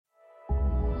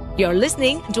You're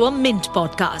listening to a Mint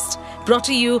podcast brought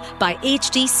to you by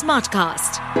HT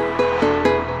Smartcast.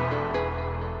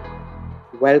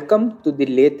 Welcome to the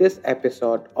latest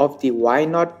episode of the Why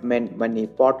Not Mint Money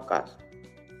podcast.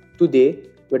 Today,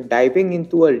 we're diving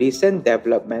into a recent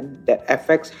development that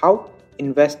affects how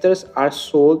investors are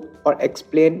sold or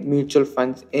explain mutual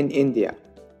funds in India.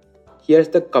 Here's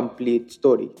the complete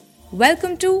story.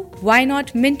 Welcome to Why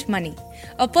Not Mint Money,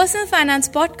 a personal finance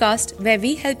podcast where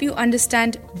we help you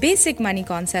understand basic money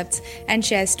concepts and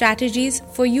share strategies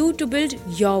for you to build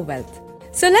your wealth.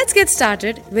 So let's get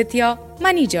started with your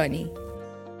money journey.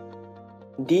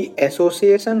 The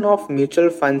Association of Mutual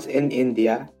Funds in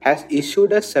India has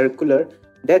issued a circular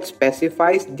that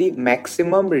specifies the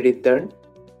maximum return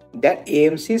that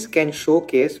AMCs can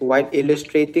showcase while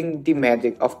illustrating the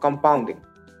magic of compounding.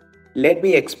 Let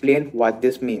me explain what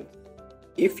this means.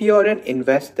 If you're an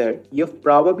investor, you've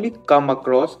probably come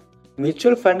across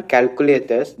mutual fund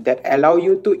calculators that allow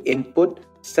you to input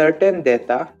certain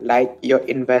data like your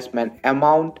investment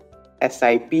amount,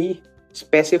 SIP,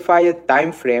 specify a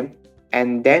time frame,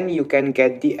 and then you can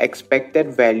get the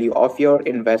expected value of your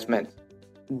investment.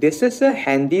 This is a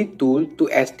handy tool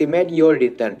to estimate your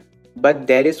return, but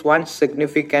there is one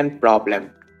significant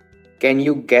problem. Can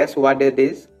you guess what it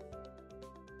is?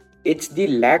 It's the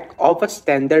lack of a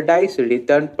standardized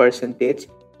return percentage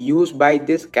used by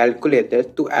these calculators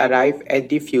to arrive at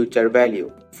the future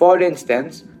value. For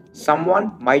instance,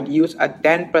 someone might use a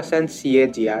 10%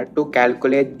 CAGR to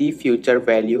calculate the future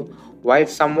value, while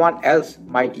someone else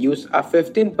might use a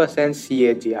 15%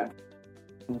 CAGR.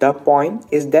 The point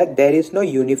is that there is no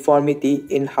uniformity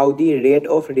in how the rate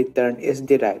of return is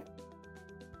derived.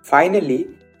 Finally,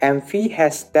 AMFI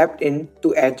has stepped in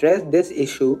to address this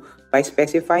issue by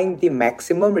specifying the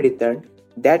maximum return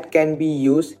that can be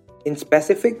used in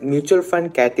specific mutual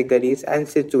fund categories and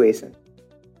situations.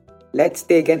 Let's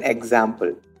take an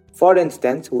example. For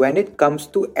instance, when it comes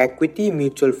to equity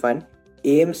mutual fund,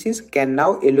 AMCs can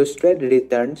now illustrate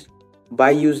returns by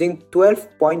using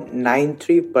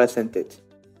 12.93%.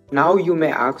 Now you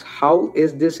may ask, how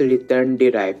is this return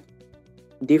derived?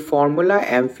 The formula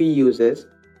AMFI uses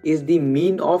is the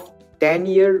mean of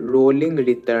 10-year rolling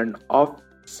return of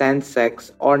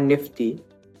Sensex or Nifty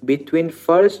between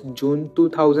 1st June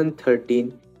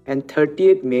 2013 and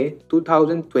 30th May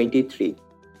 2023.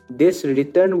 This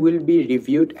return will be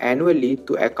reviewed annually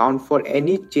to account for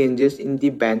any changes in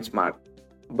the benchmark.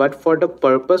 But for the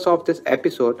purpose of this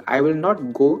episode, I will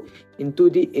not go into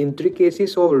the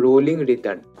intricacies of rolling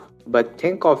return, but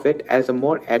think of it as a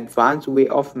more advanced way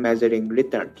of measuring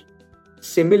returns.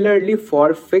 Similarly,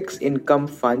 for fixed income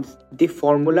funds, the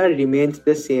formula remains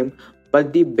the same,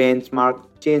 but the benchmark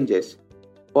changes.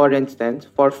 For instance,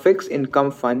 for fixed income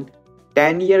fund,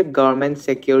 10-year government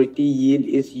security yield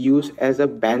is used as a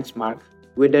benchmark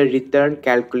with a return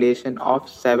calculation of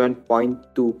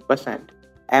 7.2%.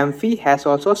 AMFI has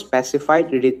also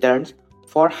specified returns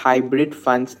for hybrid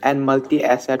funds and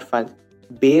multi-asset funds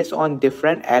based on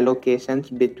different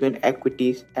allocations between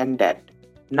equities and debt.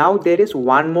 Now there is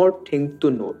one more thing to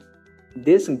note.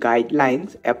 These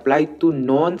guidelines apply to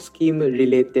non-scheme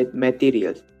related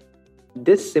materials.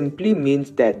 This simply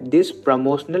means that these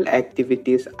promotional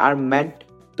activities are meant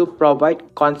to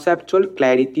provide conceptual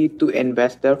clarity to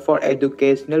investors for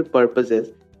educational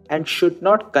purposes and should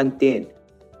not contain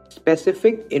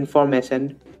specific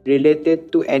information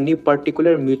related to any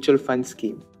particular mutual fund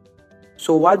scheme.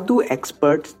 So what do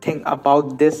experts think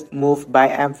about this move by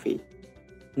AMFI?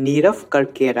 Nirav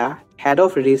Karkera, head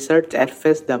of research at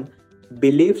FISDM,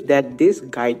 believes that this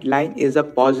guideline is a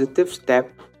positive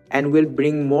step and will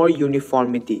bring more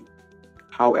uniformity.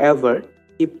 However,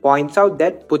 he points out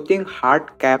that putting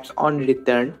hard caps on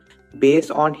return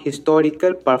based on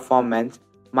historical performance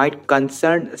might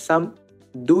concern some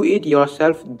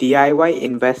do-it-yourself DIY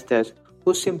investors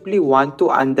who simply want to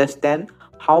understand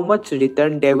how much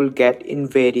return they will get in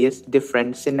various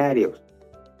different scenarios.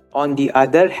 On the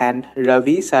other hand,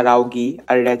 Ravi Saraugi,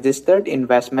 a registered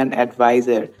investment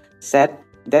advisor, said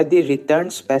that the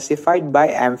return specified by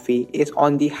AMFI is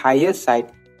on the higher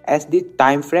side as the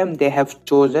time frame they have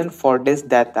chosen for this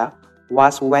data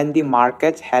was when the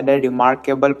markets had a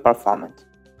remarkable performance.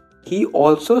 He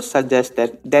also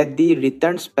suggested that the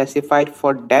return specified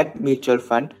for debt mutual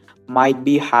fund might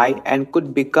be high and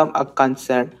could become a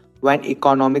concern when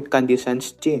economic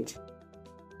conditions change.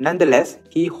 Nonetheless,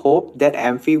 he hoped that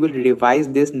AMFI will revise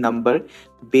this number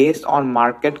based on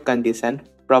market conditions,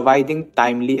 providing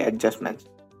timely adjustments.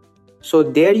 So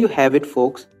there you have it,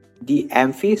 folks. The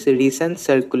AMFI's recent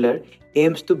circular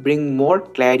aims to bring more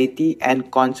clarity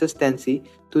and consistency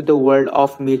to the world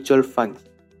of mutual funds.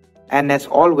 And as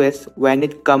always, when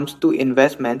it comes to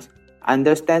investments,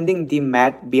 understanding the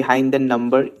math behind the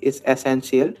number is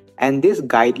essential, and these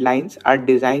guidelines are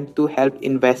designed to help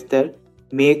investors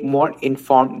make more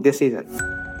informed decisions.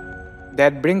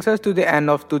 That brings us to the end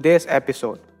of today's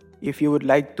episode. If you would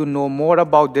like to know more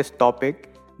about this topic,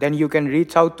 then you can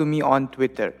reach out to me on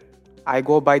Twitter. I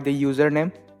go by the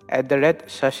username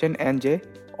 @Sashind NJ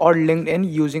or LinkedIn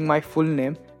using my full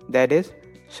name, that is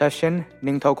Sashind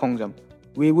Ningthoukhongjam.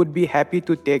 We would be happy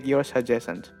to take your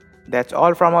suggestions. That's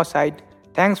all from our side.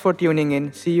 Thanks for tuning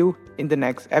in. See you in the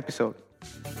next episode.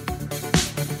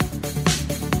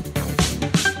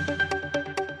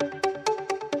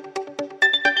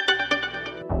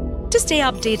 To stay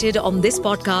updated on this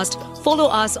podcast, follow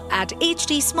us at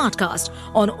HT Smartcast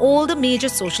on all the major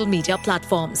social media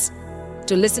platforms.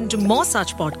 To listen to more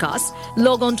such podcasts,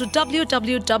 log on to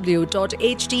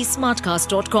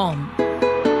www.htsmartcast.com.